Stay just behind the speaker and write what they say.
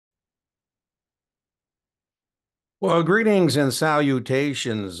Well, greetings and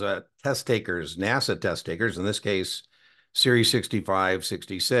salutations, test takers, NASA test takers. In this case, Series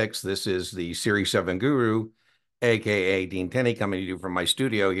 6566. This is the Series 7 guru, aka Dean Tenney, coming to you from my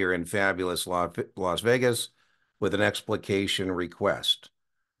studio here in fabulous Las Vegas with an explication request.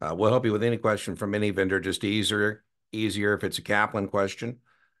 We'll help you with any question from any vendor, just easier if it's a Kaplan question,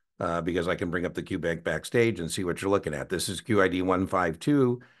 because I can bring up the QBank backstage and see what you're looking at. This is QID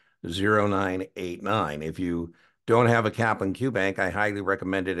 1520989. If you don't have a Kaplan QBank, I highly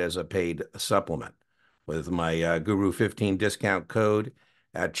recommend it as a paid supplement. With my Guru 15 discount code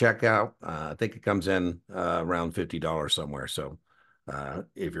at checkout, I think it comes in around $50 somewhere. So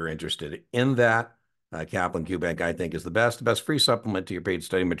if you're interested in that, Kaplan QBank, I think, is the best. The best free supplement to your paid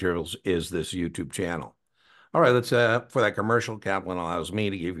study materials is this YouTube channel. All right, let's for that commercial, Kaplan allows me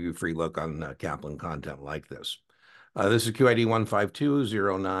to give you a free look on Kaplan content like this. This is QID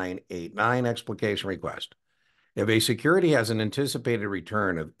 1520989 explication request. If a security has an anticipated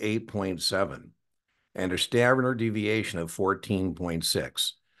return of 8.7 and a standard deviation of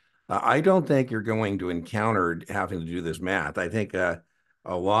 14.6, I don't think you're going to encounter having to do this math. I think a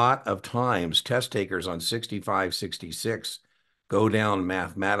lot of times test takers on 65, 66 go down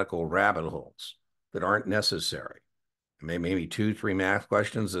mathematical rabbit holes that aren't necessary. Maybe two, three math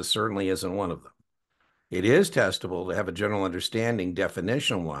questions. This certainly isn't one of them. It is testable to have a general understanding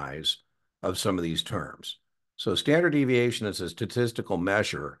definition-wise of some of these terms. So standard deviation is a statistical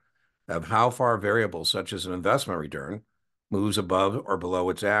measure of how far variables such as an investment return moves above or below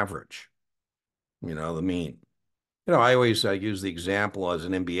its average, the mean. I always use the example as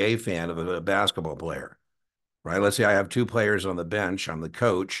an NBA fan of a basketball player, right? Let's say I have two players on the bench, I'm the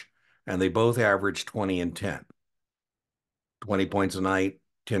coach, and they both average 20 and 10. 20 points a night,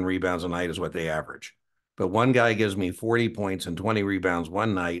 10 rebounds a night is what they average. But one guy gives me 40 points and 20 rebounds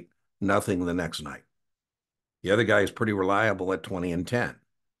one night, nothing the next night. The other guy is pretty reliable at 20 and 10.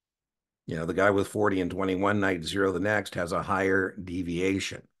 The guy with 40 and 20 one night, zero the next, has a higher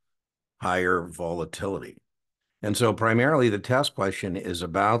deviation, higher volatility. And so primarily the test question is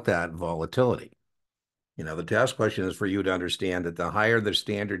about that volatility. The test question is for you to understand that the higher the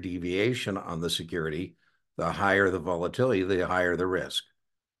standard deviation on the security, the higher the volatility, the higher the risk.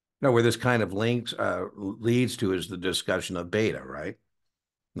 Where this kind of leads to is the discussion of beta, right?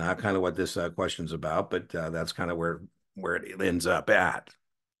 Not kind of what this question's about, but that's kind of where it ends up at.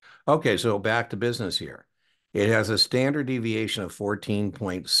 Okay, so back to business here. It has a standard deviation of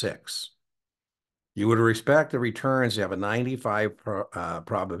 14.6. You would expect the returns to have a 95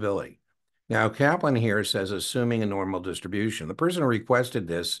 probability. Now, Kaplan here says assuming a normal distribution. The person who requested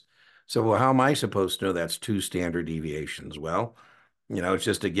this said, well, how am I supposed to know that's two standard deviations? Well, it's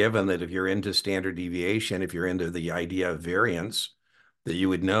just a given that if you're into standard deviation, if you're into the idea of variance, that you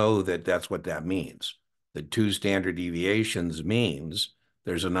would know that that's what that means. That two standard deviations means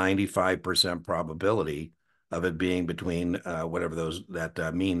there's a 95% probability of it being between whatever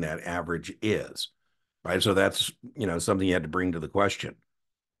that mean that average is, right? So that's, something you had to bring to the question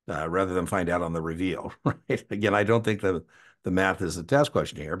rather than find out on the reveal, right? Again, I don't think the math is the test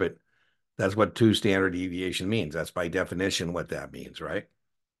question here, but that's what two standard deviation means. That's by definition what that means, right?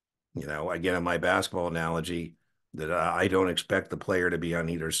 Again, in my basketball analogy, that I don't expect the player to be on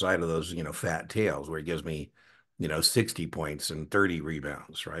either side of those, fat tails where he gives me, 60 points and 30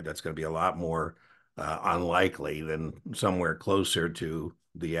 rebounds, right? That's going to be a lot more unlikely than somewhere closer to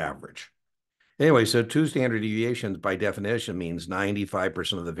the average. Anyway, so two standard deviations by definition means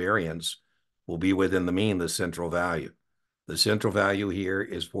 95% of the variance will be within the mean, the central value. The central value here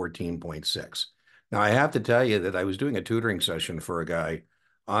is 14.6. Now, I have to tell you that I was doing a tutoring session for a guy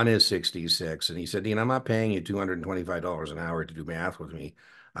on his 66, and he said, Dean, I'm not paying you $225 an hour to do math with me.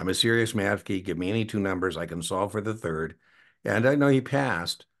 I'm a serious math geek. Give me any two numbers. I can solve for the third. And I know he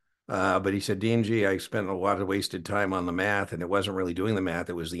passed, but he said, Dean, gee, I spent a lot of wasted time on the math, and it wasn't really doing the math.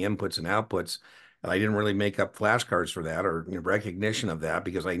 It was the inputs and outputs. And I didn't really make up flashcards for that or recognition of that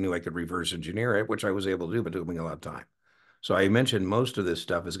because I knew I could reverse engineer it, which I was able to do, but it took me a lot of time. So I mentioned most of this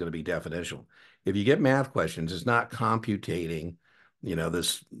stuff is going to be definitional. If you get math questions, it's not computating,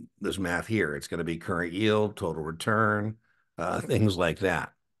 this math here. It's going to be current yield, total return, things like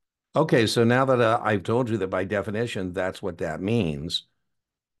that. Okay, so now that I've told you that by definition, that's what that means.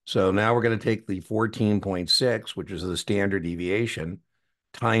 So now we're going to take the 14.6, which is the standard deviation,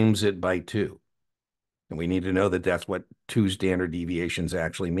 times it by 2. And we need to know that that's what two standard deviations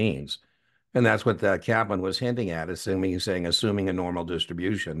actually means. And that's what Kaplan was hinting at, assuming a normal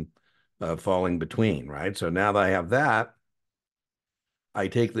distribution falling between, right? So now that I have that, I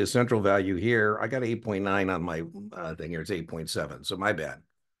take the central value here. I got 8.9 on my thing here. It's 8.7, so my bad.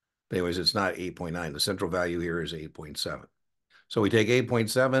 But anyways, it's not 8.9. The central value here is 8.7. So we take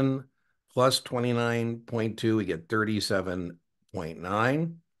 8.7 plus 29.2, we get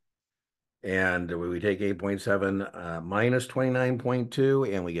 37.9. And we take 8.7 minus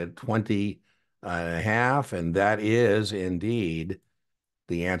 29.2, and we get 20 and a half. And that is indeed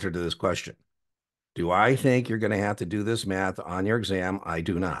the answer to this question. Do I think you're going to have to do this math on your exam? I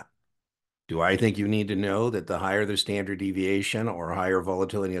do not. Do I think you need to know that the higher the standard deviation or higher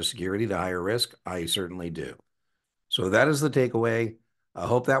volatility of security, the higher risk? I certainly do. So that is the takeaway. I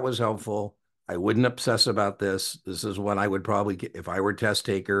hope that was helpful. I wouldn't obsess about this. This is one I would probably get if I were a test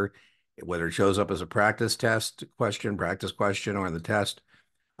taker, whether it shows up as a practice question, or in the test.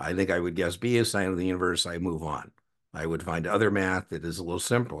 I think I would guess B is sign of the universe. I move on. I would find other math that is a little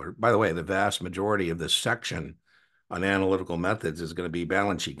simpler. By the way, the vast majority of this section on analytical methods is going to be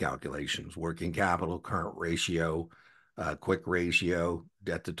balance sheet calculations, working capital, current ratio, quick ratio,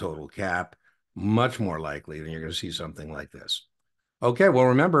 debt to total cap, much more likely than you're going to see something like this. Okay, well,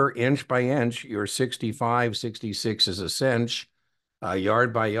 remember, inch by inch, your 65, 66 is a cinch.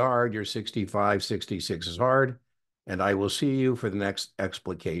 Yard by yard, your 65, 66 is hard. And I will see you for the next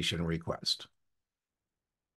explication request.